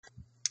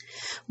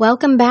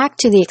Welcome back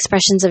to the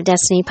Expressions of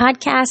Destiny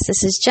podcast.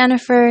 This is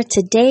Jennifer.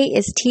 Today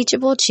is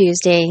Teachable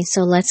Tuesday,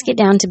 so let's get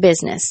down to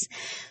business.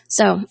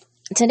 So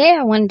today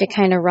I wanted to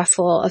kind of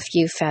ruffle a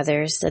few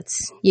feathers.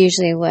 That's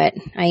usually what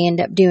I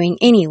end up doing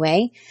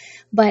anyway.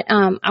 But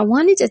I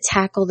wanted to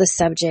tackle the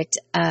subject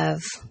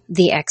of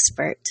the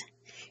expert.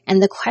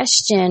 And the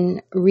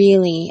question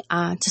really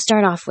to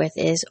start off with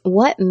is,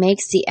 what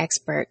makes the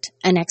expert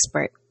an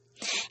expert?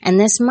 And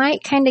this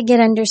might kind of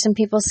get under some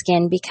people's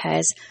skin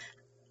because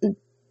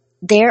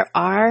there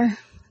are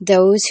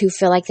those who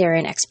feel like they're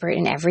an expert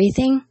in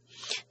everything.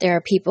 There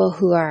are people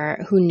who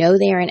know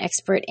they are an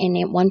expert in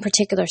one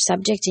particular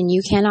subject and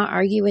you cannot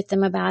argue with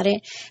them about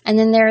it. And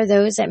then there are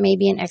those that may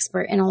be an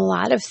expert in a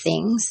lot of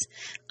things.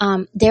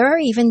 There are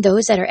even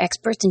those that are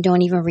experts and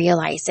don't even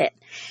realize it.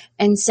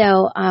 And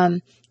so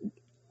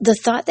the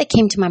thought that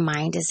came to my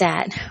mind is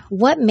that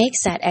what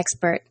makes that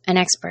expert an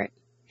expert?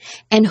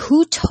 And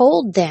who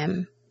told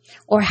them?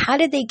 Or how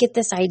did they get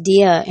this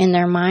idea in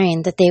their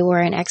mind that they were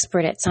an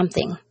expert at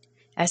something?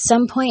 At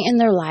some point in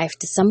their life,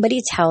 did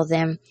somebody tell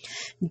them?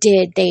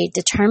 Did they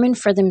determine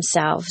for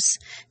themselves?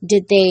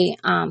 Did they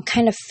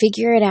kind of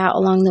figure it out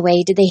along the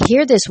way? Did they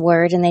hear this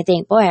word and they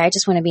think, boy, I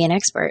just want to be an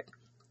expert,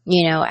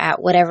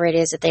 at whatever it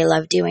is that they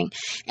love doing?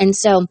 And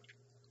so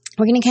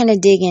we're going to kind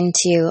of dig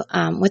into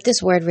what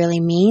this word really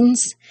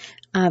means.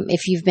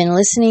 If you've been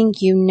listening,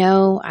 you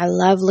know I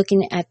love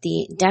looking at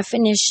the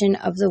definition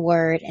of the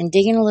word and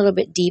digging a little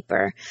bit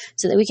deeper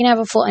so that we can have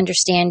a full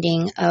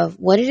understanding of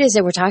what it is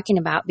that we're talking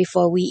about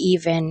before we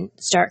even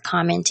start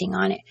commenting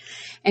on it.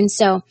 And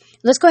so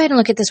let's go ahead and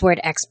look at this word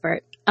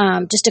expert.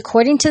 Just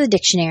according to the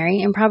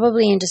dictionary, and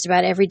probably in just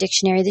about every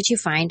dictionary that you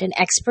find, an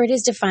expert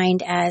is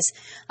defined as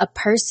a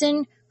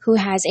person who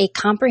has a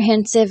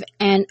comprehensive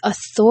and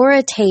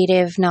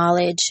authoritative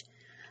knowledge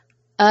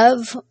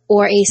of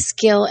or a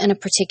skill in a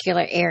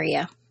particular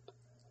area.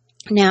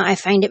 Now, I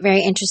find it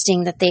very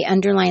interesting that they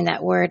underline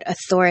that word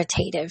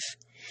authoritative.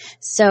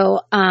 So,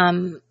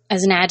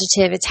 as an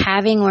adjective, it's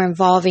having or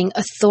involving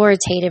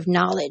authoritative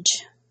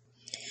knowledge.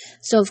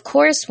 So, of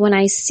course, when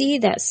I see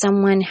that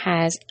someone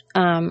has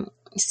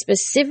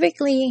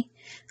specifically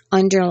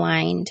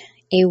underlined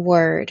a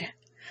word,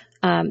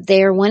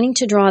 they are wanting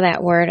to draw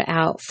that word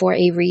out for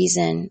a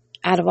reason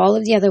out of all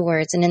of the other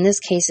words. And in this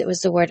case, it was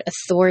the word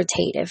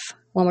authoritative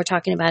when we're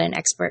talking about an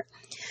expert.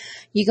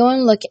 You go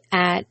and look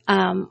at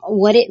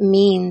what it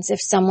means if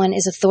someone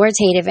is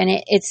authoritative, and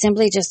it's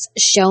simply just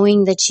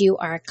showing that you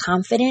are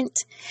confident,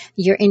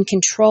 you're in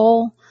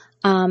control,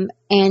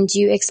 and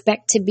you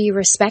expect to be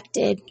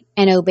respected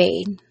and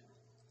obeyed.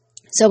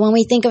 So when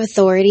we think of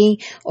authority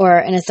or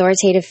an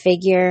authoritative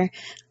figure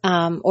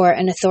or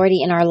an authority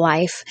in our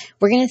life,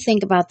 we're going to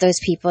think about those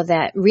people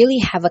that really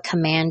have a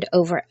command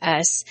over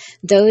us,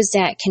 those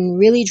that can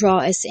really draw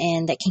us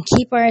in, that can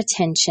keep our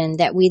attention,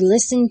 that we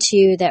listen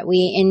to, that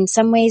we in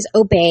some ways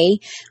obey.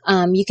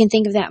 You can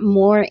think of that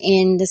more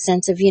in the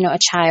sense of, a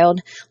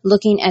child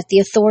looking at the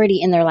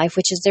authority in their life,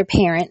 which is their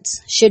parents,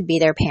 should be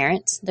their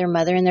parents, their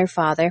mother and their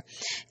father,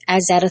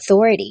 as that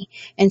authority.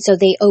 And so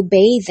they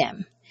obey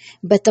them.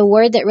 But the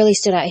word that really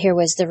stood out here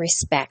was the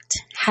respect.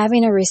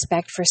 Having a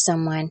respect for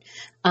someone,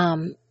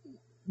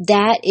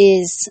 that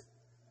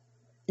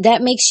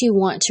makes you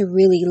want to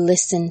really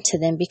listen to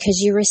them because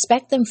you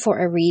respect them for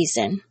a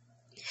reason.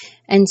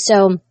 And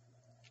so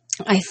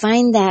I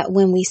find that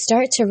when we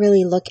start to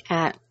really look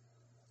at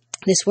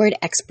this word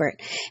expert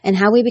and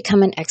how we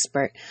become an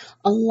expert,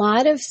 a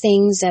lot of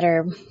things that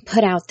are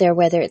put out there,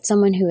 whether it's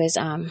someone who is,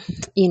 a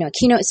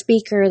keynote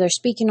speaker, they're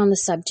speaking on the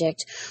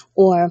subject,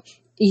 or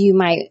you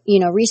might,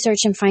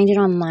 research and find it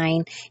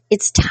online.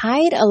 It's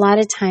tied a lot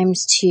of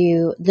times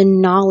to the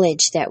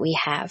knowledge that we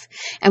have.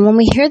 And when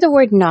we hear the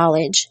word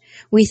knowledge,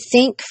 we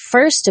think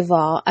first of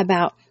all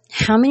about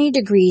how many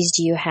degrees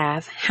do you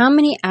have? How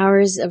many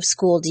hours of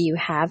school do you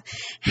have?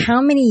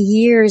 How many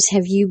years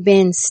have you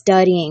been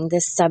studying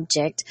this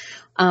subject?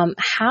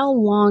 How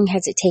long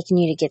has it taken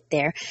you to get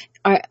there?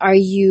 Are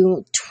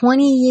you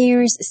 20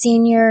 years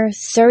senior,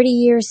 30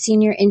 years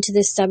senior into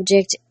this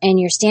subject, and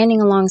you're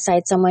standing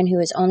alongside someone who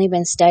has only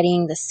been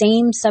studying the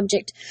same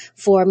subject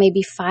for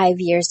maybe 5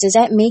 years? Does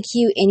that make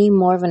you any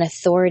more of an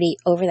authority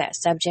over that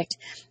subject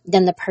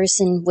than the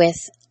person with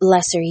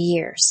lesser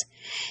years?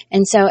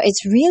 And so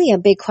it's really a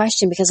big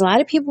question because a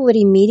lot of people would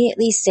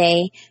immediately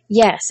say,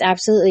 yes,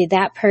 absolutely,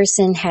 that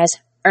person has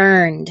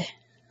earned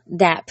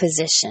that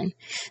position.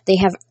 They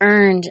have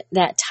earned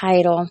that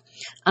title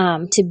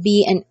to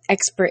be an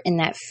expert in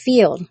that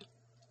field,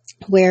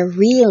 where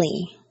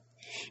really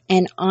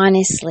and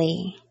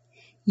honestly,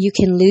 you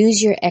can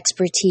lose your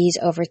expertise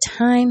over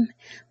time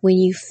when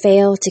you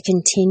fail to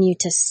continue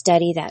to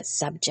study that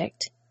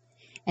subject.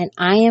 And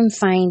I am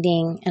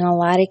finding in a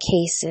lot of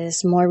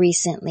cases more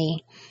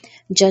recently,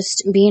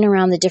 just being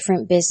around the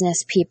different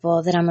business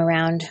people that I'm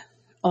around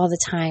all the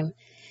time,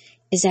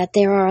 is that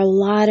there are a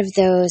lot of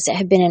those that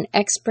have been an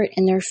expert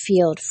in their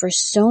field for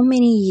so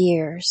many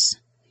years.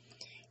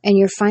 And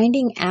you're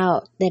finding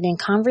out that in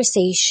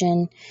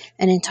conversation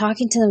and in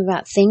talking to them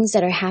about things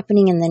that are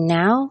happening in the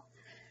now,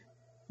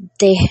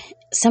 they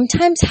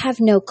sometimes have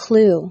no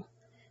clue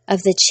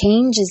of the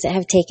changes that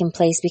have taken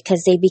place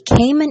because they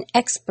became an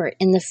expert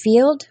in the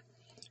field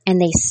and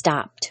they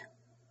stopped.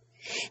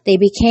 They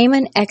became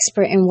an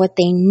expert in what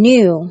they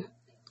knew,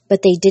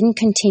 but they didn't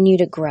continue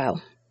to grow.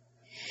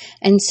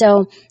 And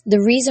so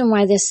the reason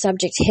why this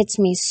subject hits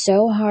me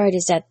so hard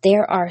is that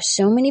there are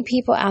so many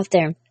people out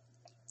there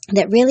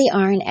that really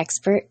are an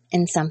expert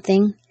in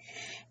something,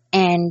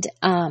 and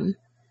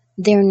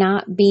they're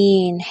not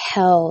being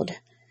held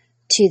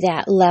to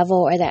that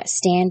level or that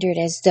standard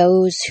as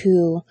those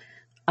who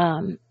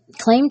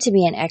claim to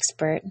be an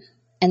expert,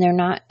 and they're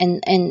not,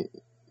 and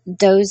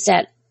those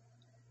that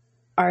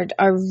are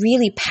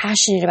really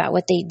passionate about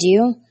what they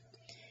do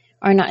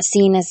are not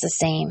seen as the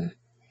same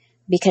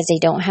because they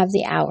don't have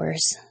the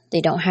hours,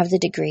 they don't have the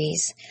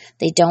degrees,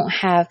 they don't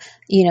have,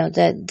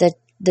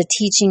 the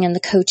teaching and the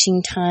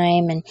coaching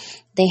time, and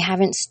they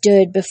haven't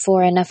stood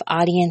before enough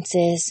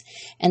audiences,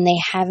 and they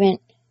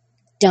haven't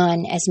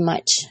done as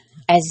much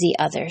as the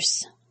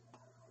others.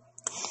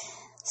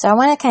 So I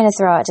want to kind of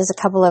throw out just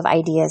a couple of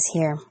ideas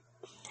here.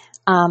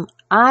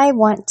 I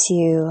want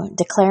to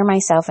declare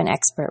myself an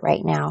expert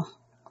right now,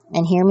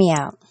 and hear me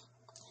out.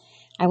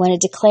 I want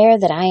to declare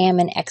that I am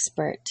an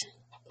expert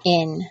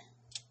in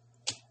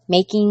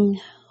making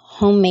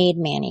homemade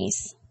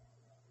mayonnaise.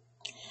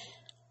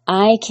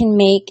 I can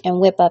make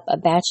and whip up a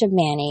batch of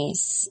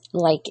mayonnaise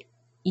like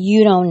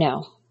you don't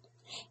know.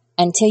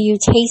 Until you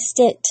taste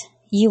it,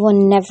 you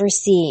will never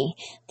see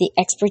the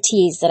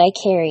expertise that I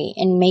carry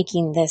in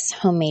making this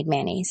homemade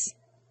mayonnaise.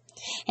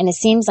 And it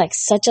seems like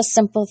such a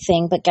simple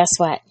thing, but guess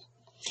what?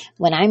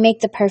 When I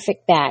make the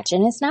perfect batch,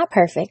 and it's not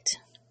perfect,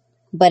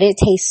 but it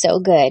tastes so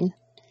good.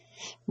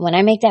 When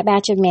I make that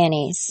batch of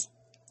mayonnaise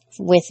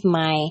with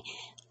my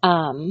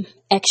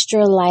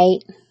extra light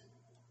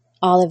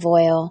olive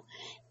oil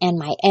and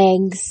my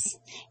eggs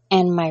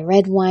and my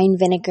red wine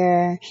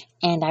vinegar,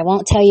 and I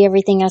won't tell you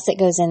everything else that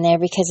goes in there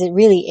because it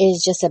really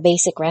is just a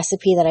basic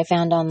recipe that I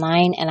found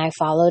online and I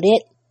followed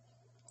it.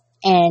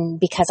 And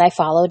because I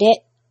followed it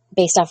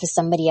based off of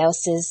somebody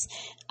else's,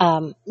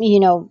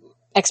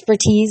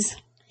 expertise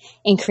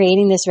in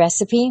creating this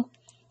recipe,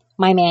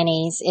 my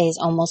mayonnaise is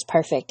almost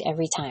perfect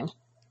every time.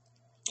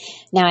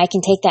 Now I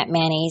can take that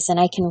mayonnaise and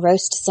I can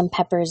roast some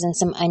peppers and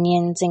some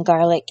onions and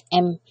garlic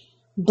and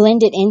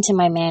blend it into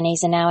my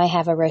mayonnaise, and now I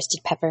have a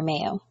roasted pepper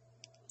mayo.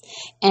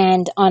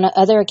 And on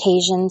other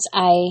occasions,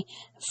 I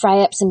fry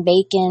up some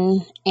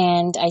bacon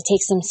and I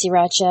take some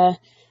sriracha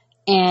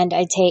and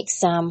I take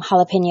some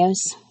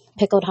jalapenos,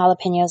 pickled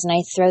jalapenos, and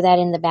I throw that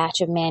in the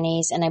batch of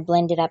mayonnaise and I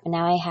blend it up, and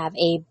now I have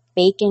a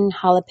bacon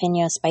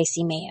jalapeno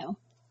spicy mayo.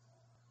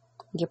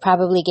 You're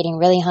probably getting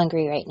really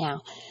hungry right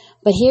now.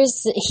 But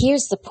here's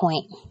the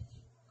point.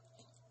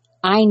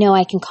 I know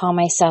I can call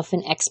myself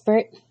an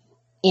expert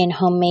in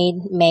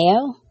homemade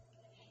mayo,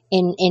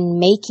 in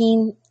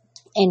making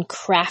and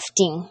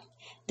crafting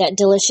that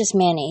delicious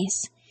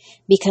mayonnaise,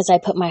 because I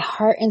put my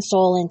heart and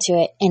soul into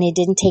it, and it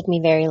didn't take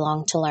me very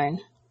long to learn.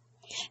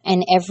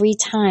 And every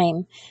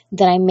time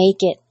that I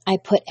make it, I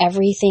put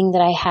everything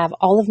that I have,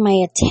 all of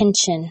my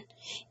attention,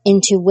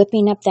 into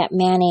whipping up that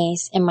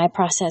mayonnaise in my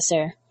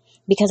processor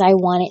because I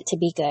want it to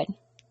be good.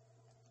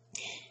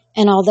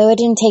 And although it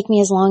didn't take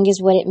me as long as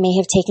what it may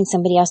have taken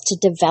somebody else to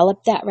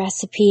develop that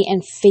recipe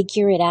and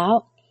figure it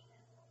out,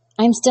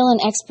 I'm still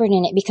an expert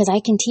in it because I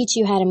can teach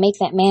you how to make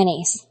that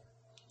mayonnaise.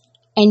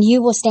 And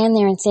you will stand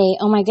there and say,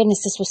 oh my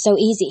goodness, this was so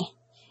easy.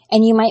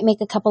 And you might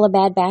make a couple of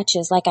bad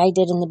batches like I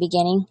did in the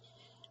beginning,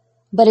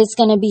 but it's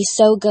going to be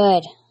so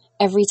good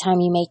every time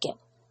you make it.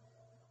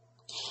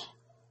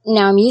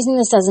 Now, I'm using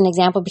this as an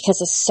example because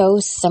it's so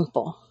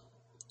simple.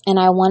 And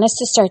I want us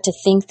to start to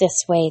think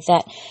this way,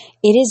 that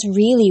it is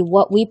really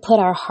what we put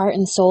our heart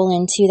and soul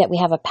into that we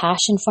have a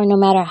passion for, no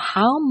matter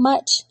how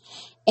much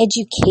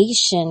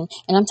education,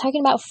 and I'm talking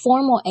about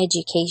formal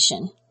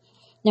education,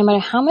 no matter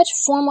how much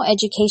formal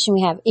education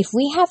we have, if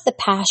we have the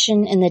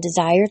passion and the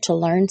desire to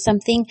learn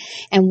something,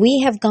 and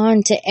we have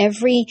gone to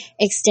every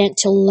extent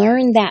to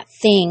learn that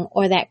thing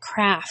or that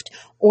craft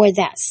or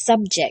that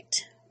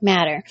subject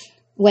matter,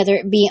 whether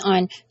it be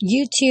on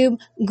YouTube,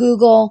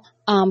 Google,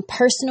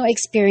 personal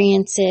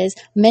experiences,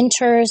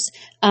 mentors,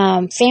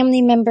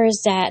 family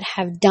members that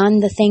have done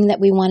the thing that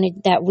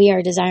we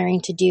are desiring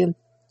to do,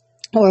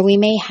 or we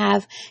may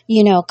have,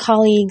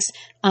 colleagues,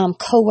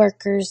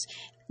 coworkers,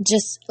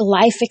 just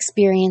life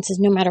experiences,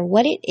 no matter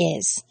what it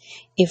is.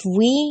 If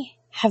we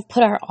have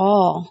put our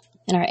all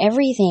and our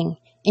everything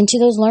into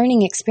those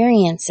learning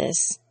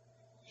experiences,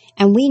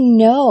 and we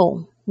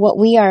know what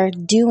we are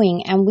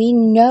doing and we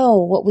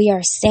know what we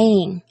are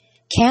saying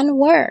can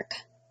work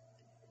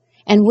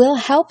and will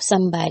help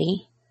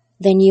somebody,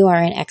 then you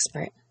are an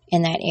expert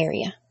in that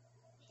area.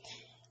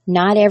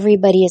 Not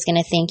everybody is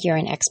going to think you're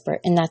an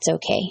expert, and that's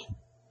okay.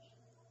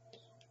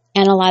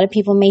 And a lot of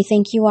people may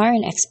think you are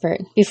an expert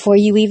before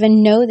you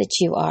even know that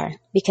you are,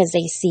 because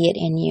they see it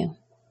in you.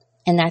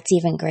 And that's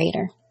even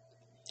greater.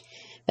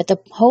 But the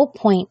whole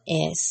point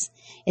is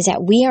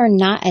that we are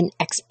not an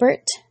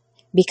expert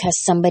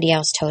because somebody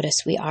else told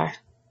us we are.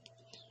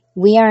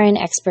 We are an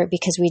expert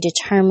because we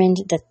determined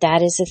that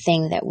that is a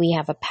thing that we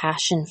have a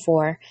passion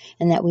for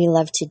and that we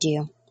love to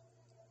do.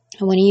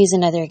 I want to use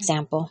another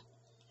example.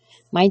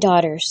 My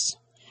daughters,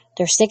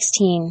 they're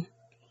 16,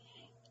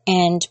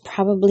 and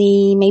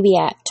probably maybe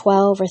at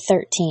 12 or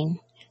 13,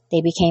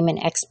 they became an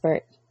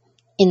expert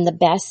in the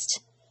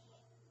best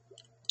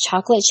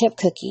chocolate chip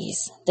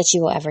cookies that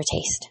you will ever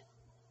taste.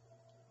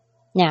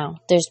 Now,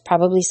 there's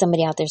probably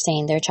somebody out there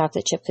saying their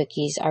chocolate chip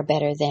cookies are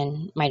better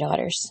than my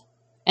daughter's.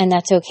 And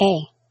that's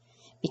okay,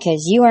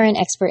 because you are an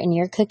expert in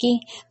your cookie,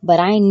 but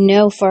I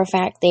know for a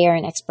fact they are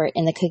an expert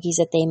in the cookies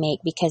that they make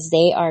because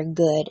they are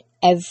good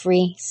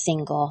every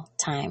single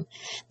time.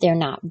 They're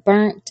not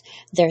burnt.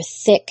 They're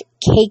thick,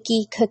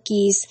 cakey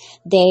cookies.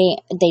 They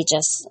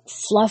just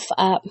fluff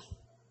up.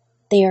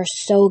 They are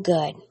so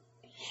good.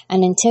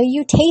 And until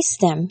you taste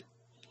them,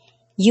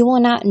 you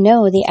will not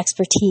know the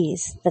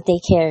expertise that they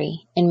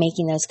carry in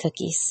making those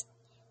cookies.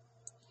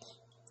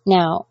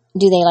 Now,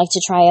 do they like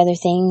to try other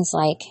things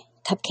like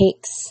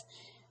cupcakes,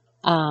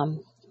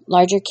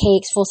 larger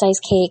cakes, full-size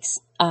cakes,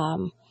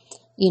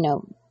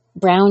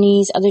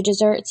 brownies, other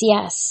desserts?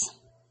 Yes.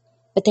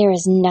 But there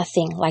is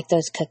nothing like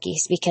those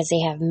cookies because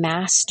they have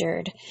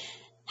mastered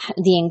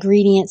the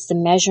ingredients, the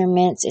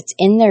measurements. It's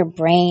in their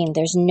brain.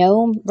 There's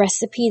no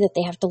recipe that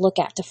they have to look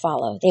at to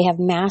follow. They have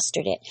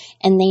mastered it,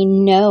 and they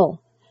know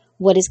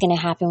what is going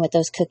to happen with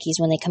those cookies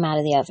when they come out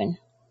of the oven.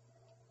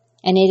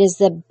 And it is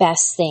the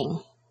best thing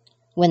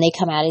when they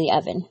come out of the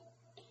oven.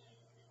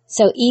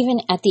 So even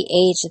at the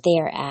age that they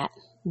are at,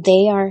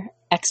 they are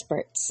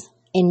experts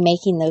in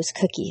making those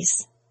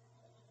cookies.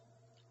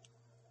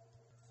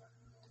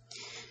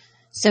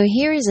 So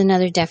here is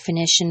another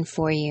definition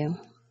for you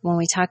when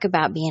we talk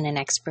about being an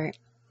expert.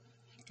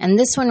 And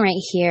this one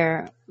right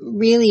here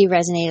really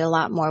resonated a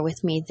lot more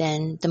with me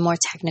than the more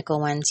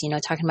technical ones,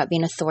 talking about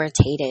being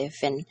authoritative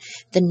and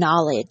the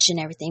knowledge and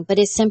everything. But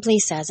it simply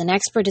says an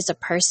expert is a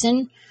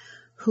person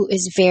who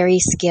is very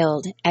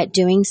skilled at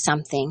doing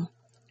something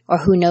or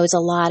who knows a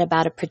lot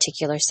about a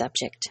particular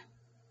subject.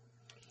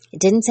 It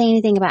didn't say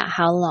anything about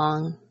how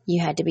long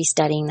you had to be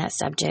studying that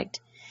subject.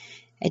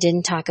 It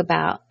didn't talk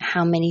about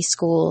how many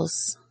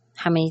schools,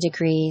 how many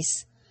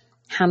degrees,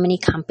 how many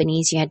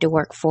companies you had to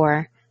work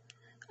for,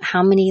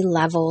 how many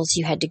levels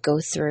you had to go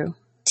through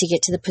to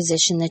get to the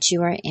position that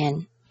you are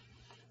in.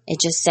 It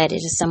just said it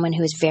is someone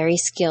who is very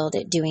skilled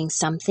at doing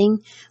something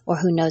or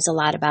who knows a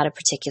lot about a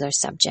particular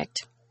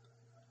subject.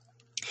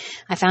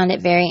 I found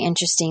it very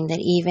interesting that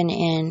even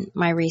in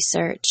my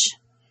research,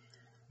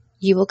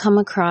 you will come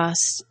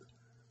across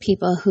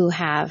people who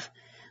have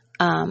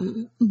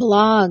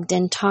blogged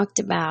and talked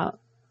about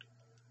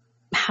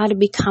how to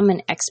become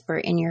an expert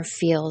in your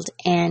field.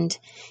 And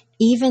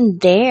even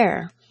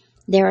there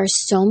are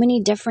so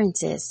many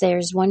differences.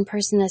 There's one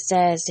person that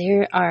says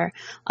here are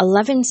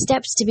 11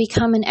 steps to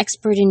become an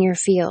expert in your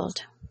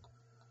field.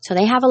 So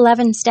they have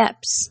 11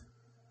 steps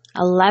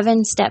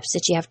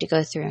that you have to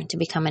go through to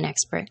become an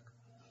expert.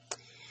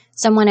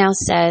 Someone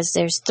else says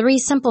there's 3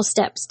 simple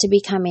steps to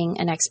becoming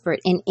an expert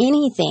in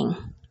anything.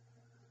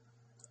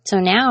 So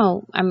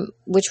now,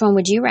 which one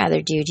would you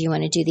rather do? Do you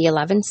want to do the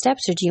 11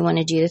 steps or do you want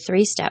to do the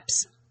 3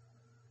 steps?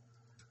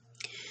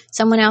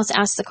 Someone else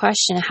asked the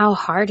question, how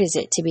hard is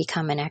it to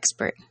become an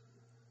expert?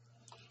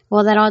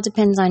 Well, that all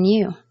depends on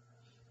you.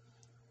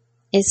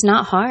 It's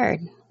not hard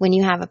when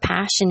you have a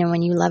passion and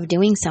when you love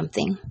doing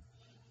something.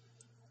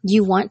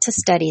 You want to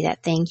study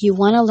that thing. You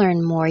want to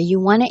learn more. You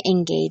want to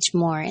engage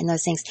more in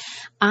those things.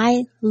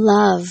 I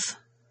love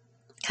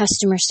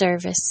customer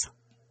service.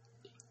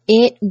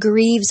 It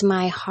grieves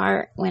my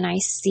heart when I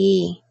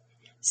see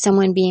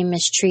someone being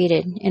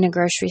mistreated in a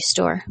grocery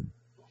store.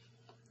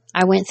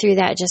 I went through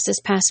that just this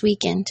past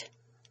weekend.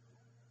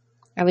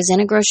 I was in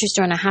a grocery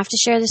store, and I have to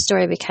share the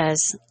story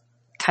because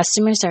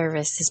customer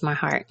service is my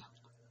heart.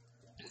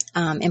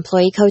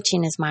 Employee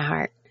coaching is my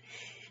heart.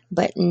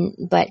 But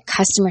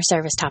customer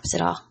service tops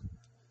it all.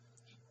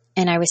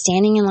 And I was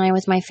standing in line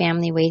with my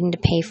family waiting to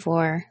pay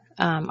for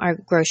our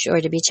grocery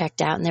or to be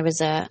checked out. And there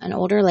was an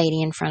older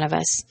lady in front of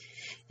us,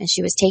 and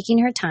she was taking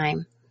her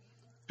time.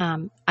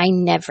 I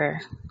never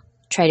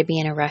try to be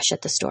in a rush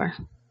at the store.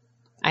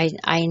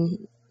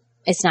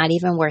 It's not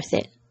even worth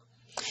it.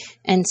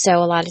 And so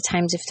a lot of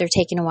times if they're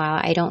taking a while,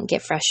 I don't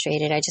get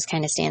frustrated. I just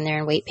kind of stand there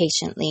and wait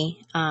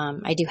patiently.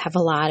 I do have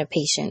a lot of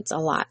patience, a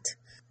lot.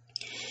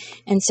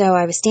 And so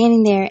I was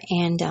standing there,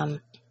 and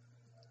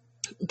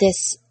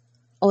this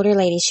older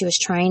lady, she was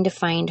trying to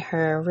find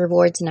her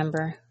rewards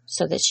number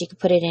so that she could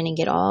put it in and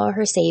get all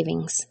her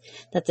savings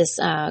that this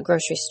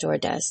grocery store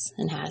does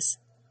and has.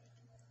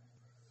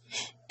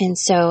 And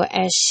so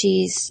as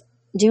she's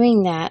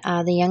doing that,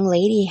 the young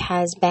lady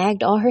has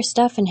bagged all her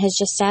stuff and has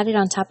just sat it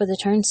on top of the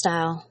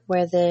turnstile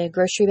where the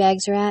grocery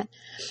bags are at.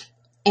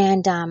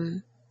 And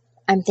I'm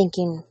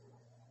thinking,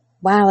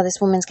 wow, this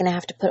woman's going to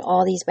have to put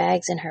all these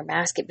bags in her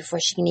basket before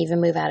she can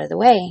even move out of the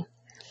way.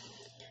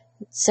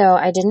 So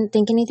I didn't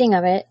think anything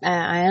of it.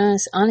 I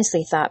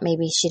honestly thought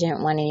maybe she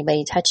didn't want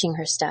anybody touching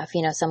her stuff.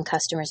 Some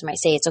customers might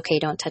say, it's okay,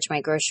 don't touch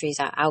my groceries.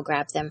 I'll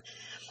grab them.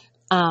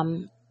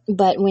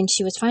 But when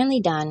she was finally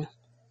done,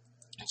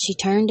 She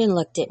turned and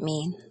looked at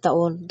me,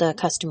 the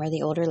customer,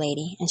 the older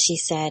lady, and she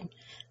said,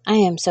 "I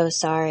am so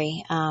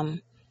sorry. I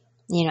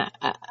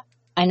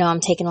know I'm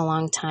taking a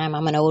long time.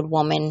 I'm an old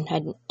woman.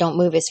 I don't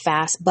move as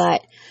fast,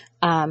 but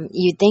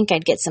you'd think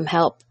I'd get some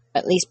help,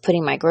 at least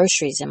putting my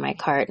groceries in my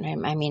cart. I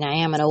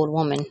am an old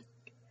woman."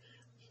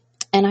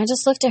 And I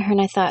just looked at her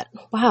and I thought,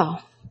 wow.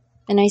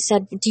 And I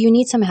said, "Do you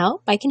need some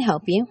help? I can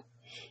help you."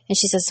 And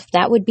she says,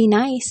 "That would be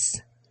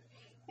nice."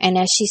 And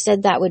as she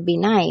said, "That would be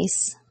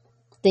nice,"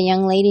 the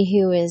young lady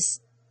who was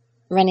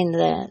running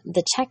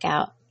the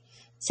checkout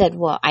said,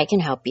 "Well, I can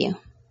help you."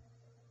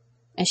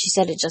 And she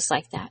said it just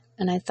like that.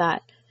 And I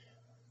thought,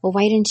 well,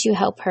 why didn't you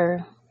help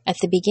her at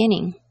the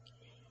beginning?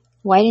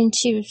 Why didn't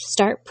you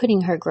start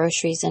putting her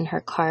groceries in her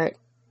cart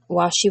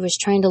while she was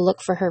trying to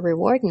look for her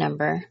reward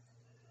number?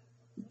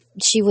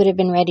 She would have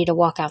been ready to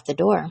walk out the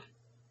door.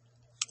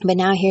 But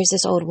now here's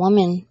this old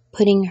woman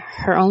putting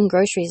her own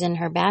groceries in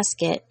her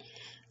basket,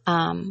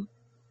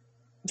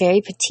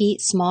 very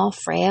petite, small,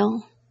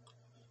 frail.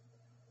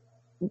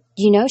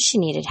 You know she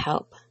needed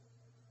help.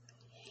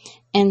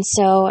 And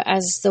so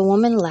as the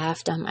woman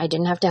left, I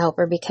didn't have to help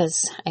her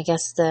because I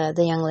guess the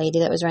young lady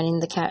that was running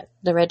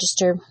the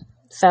register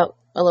felt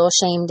a little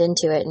shamed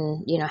into it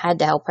and, had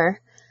to help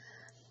her.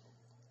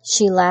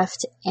 She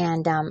left,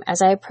 and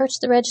as I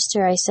approached the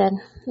register, I said,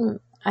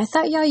 "I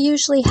thought y'all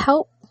usually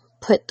help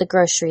put the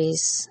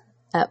groceries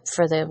up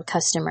for the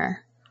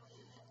customer."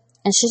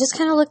 And she just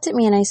kind of looked at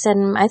me and I said,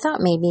 "I thought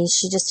maybe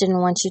she just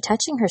didn't want you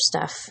touching her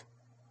stuff."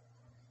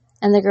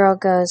 And the girl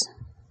goes,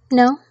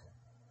 "No."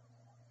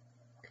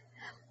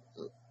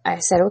 I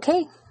said,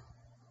 "Okay."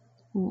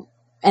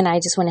 And I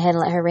just went ahead and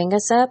let her ring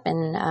us up,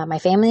 and my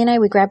family and I,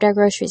 we grabbed our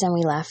groceries and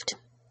we left.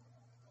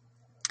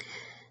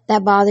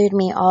 That bothered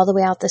me all the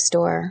way out the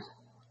store,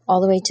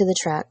 all the way to the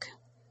truck,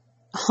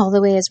 all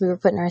the way as we were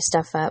putting our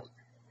stuff up.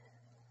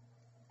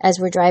 As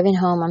we're driving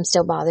home, I'm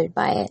still bothered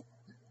by it.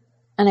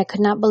 And I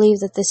could not believe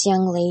that this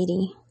young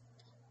lady,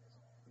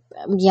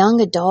 young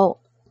adult,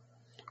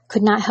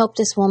 could not help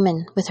this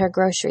woman with her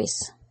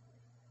groceries.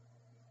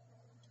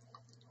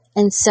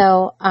 And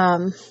so,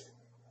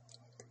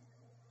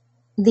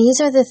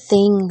 these are the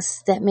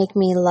things that make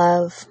me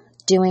love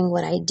doing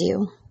what I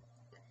do,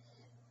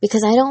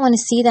 because I don't want to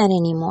see that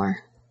anymore.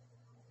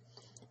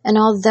 And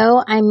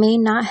although I may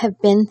not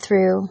have been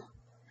through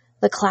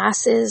the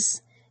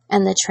classes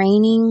and the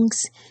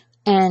trainings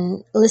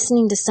and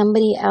listening to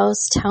somebody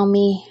else tell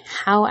me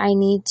how I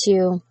need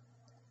to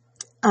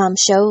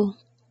show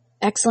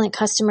excellent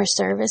customer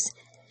service,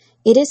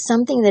 it is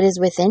something that is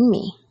within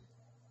me.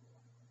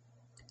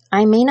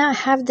 I may not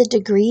have the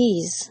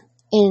degrees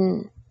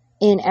in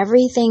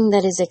everything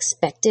that is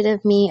expected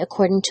of me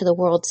according to the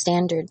world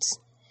standards,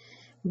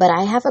 but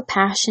I have a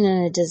passion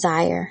and a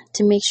desire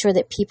to make sure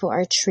that people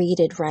are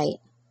treated right.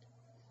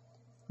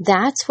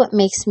 That's what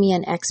makes me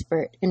an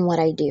expert in what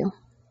I do.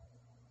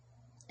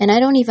 And I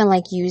don't even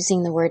like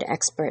using the word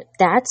expert.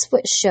 That's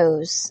what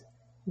shows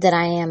that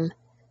I am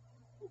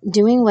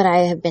doing what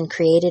I have been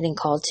created and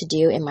called to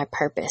do in my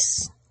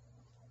purpose.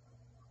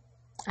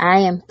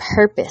 I am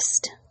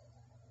purposed,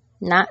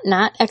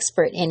 not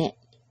expert in it,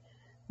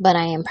 but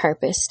I am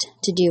purposed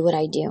to do what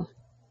I do.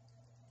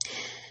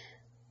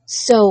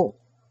 So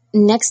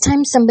next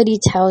time somebody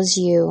tells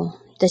you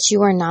that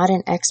you are not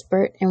an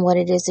expert in what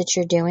it is that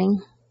you're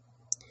doing,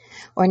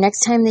 or next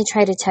time they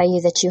try to tell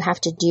you that you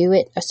have to do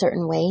it a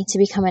certain way to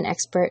become an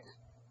expert,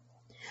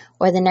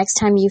 or the next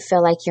time you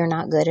feel like you're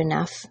not good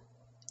enough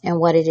in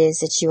what it is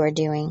that you are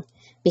doing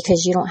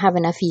because you don't have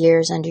enough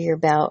years under your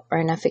belt or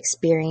enough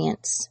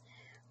experience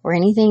or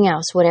anything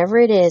else, whatever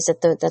it is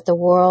that the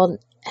world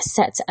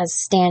sets as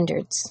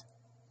standards,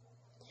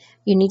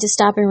 you need to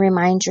stop and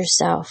remind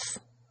yourself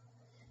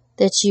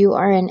that you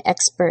are an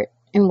expert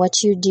in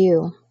what you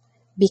do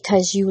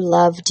because you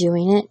love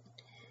doing it,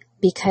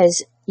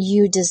 because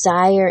you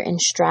desire and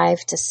strive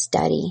to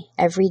study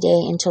every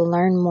day and to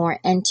learn more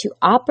and to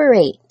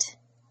operate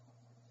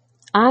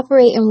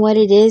in what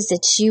it is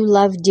that you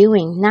love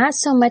doing. Not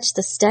so much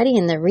the study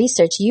and the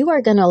research. You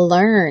are going to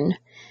learn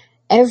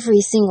every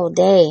single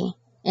day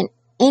in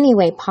any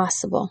way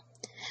possible,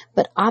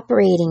 but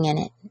operating in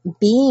it,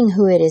 being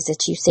who it is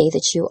that you say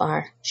that you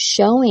are,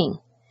 showing,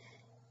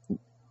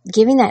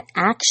 giving that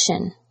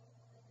action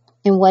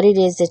in what it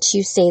is that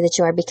you say that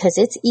you are, because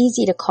it's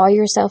easy to call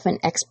yourself an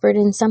expert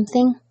in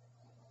something.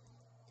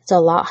 It's a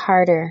lot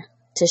harder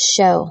to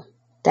show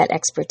that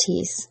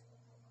expertise.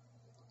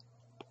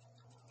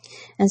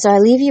 And so I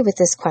leave you with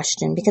this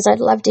question because I'd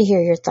love to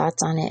hear your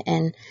thoughts on it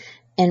and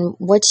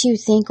what you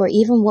think, or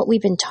even what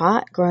we've been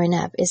taught growing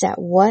up, is that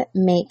what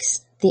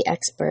makes the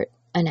expert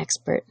an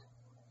expert?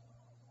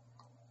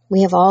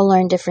 We have all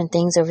learned different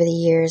things over the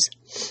years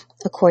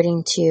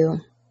according to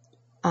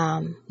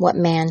what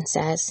man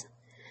says,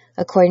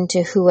 according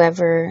to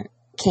whoever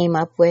came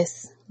up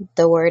with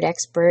the word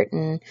expert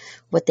and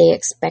what they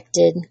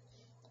expected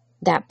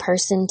that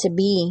person to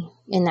be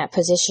in that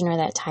position or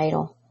that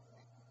title.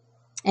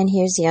 And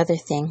here's the other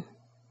thing.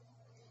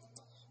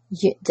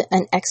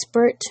 An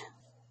expert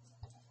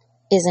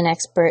is an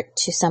expert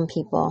to some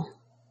people,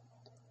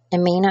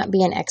 and may not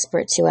be an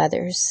expert to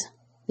others,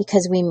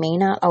 because we may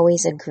not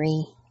always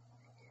agree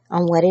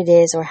on what it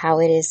is or how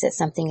it is that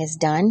something is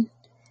done,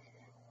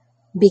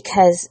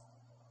 because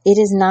it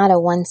is not a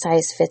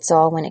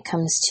one-size-fits-all when it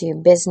comes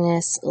to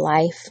business,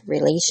 life,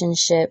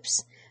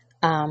 relationships,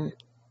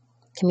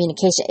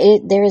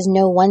 communication. There is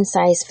no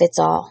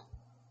one-size-fits-all.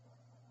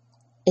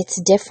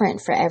 It's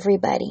different for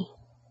everybody.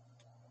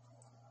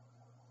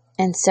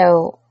 And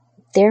so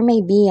there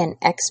may be an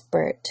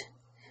expert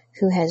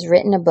who has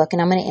written a book,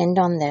 and I'm going to end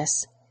on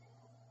this,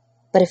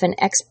 but if an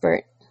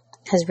expert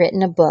has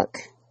written a book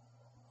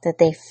that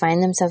they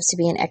find themselves to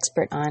be an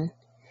expert on,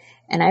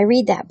 and I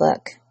read that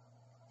book,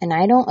 and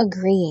I don't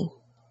agree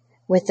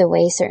with the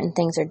way certain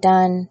things are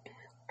done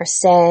or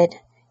said,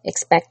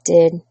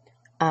 expected,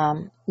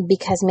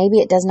 because maybe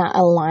it does not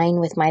align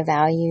with my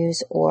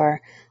values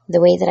or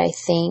the way that I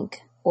think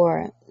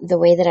or the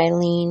way that I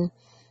lean,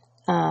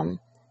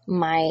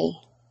 my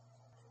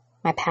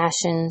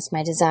passions,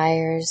 my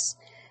desires.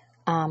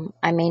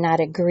 I may not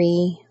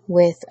agree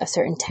with a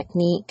certain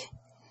technique.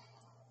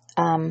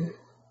 Then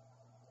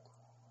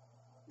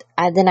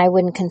I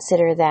wouldn't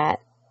consider that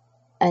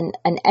an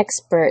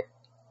expert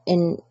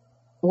in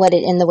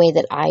the way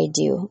that I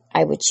do.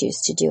 I would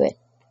choose to do it.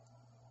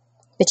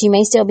 But you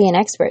may still be an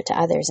expert to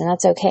others, and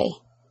that's okay.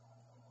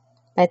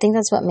 But I think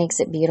that's what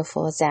makes it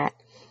beautiful, is that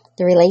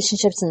the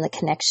relationships and the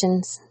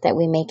connections that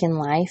we make in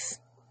life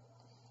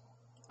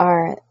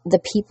are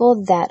the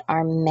people that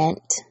are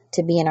meant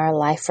to be in our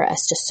life for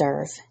us to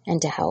serve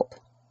and to help.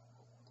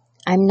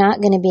 I'm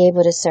not going to be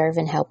able to serve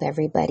and help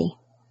everybody.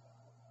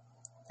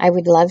 I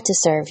would love to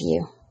serve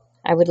you.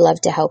 I would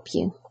love to help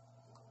you.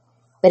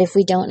 But if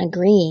we don't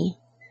agree,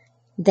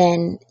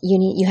 then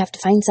you have to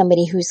find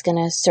somebody who's going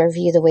to serve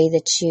you the way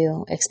that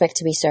you expect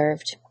to be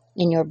served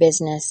in your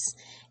business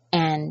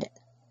and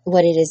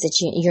what it is that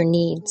your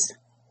needs.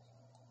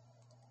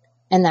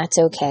 And that's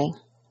okay.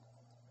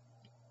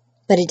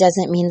 But it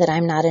doesn't mean that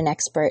I'm not an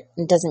expert.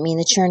 It doesn't mean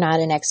that you're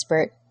not an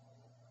expert.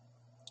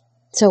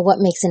 So what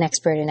makes an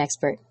expert an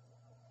expert?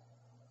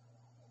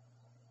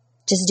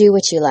 Just do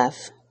what you love.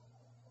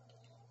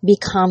 Be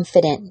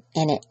confident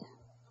in it.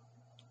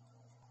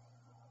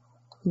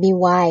 Be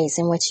wise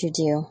in what you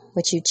do,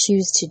 what you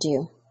choose to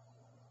do.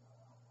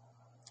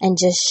 And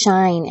just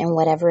shine in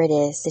whatever it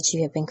is that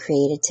you have been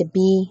created to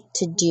be,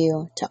 to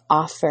do, to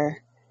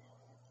offer.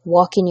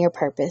 Walk in your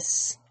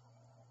purpose.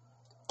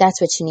 That's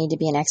what you need to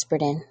be an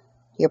expert in.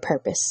 Your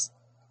purpose.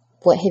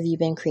 What have you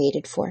been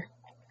created for?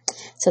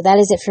 So that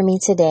is it for me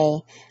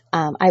today.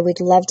 I would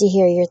love to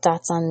hear your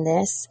thoughts on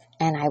this,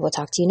 and I will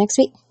talk to you next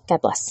week.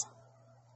 God bless.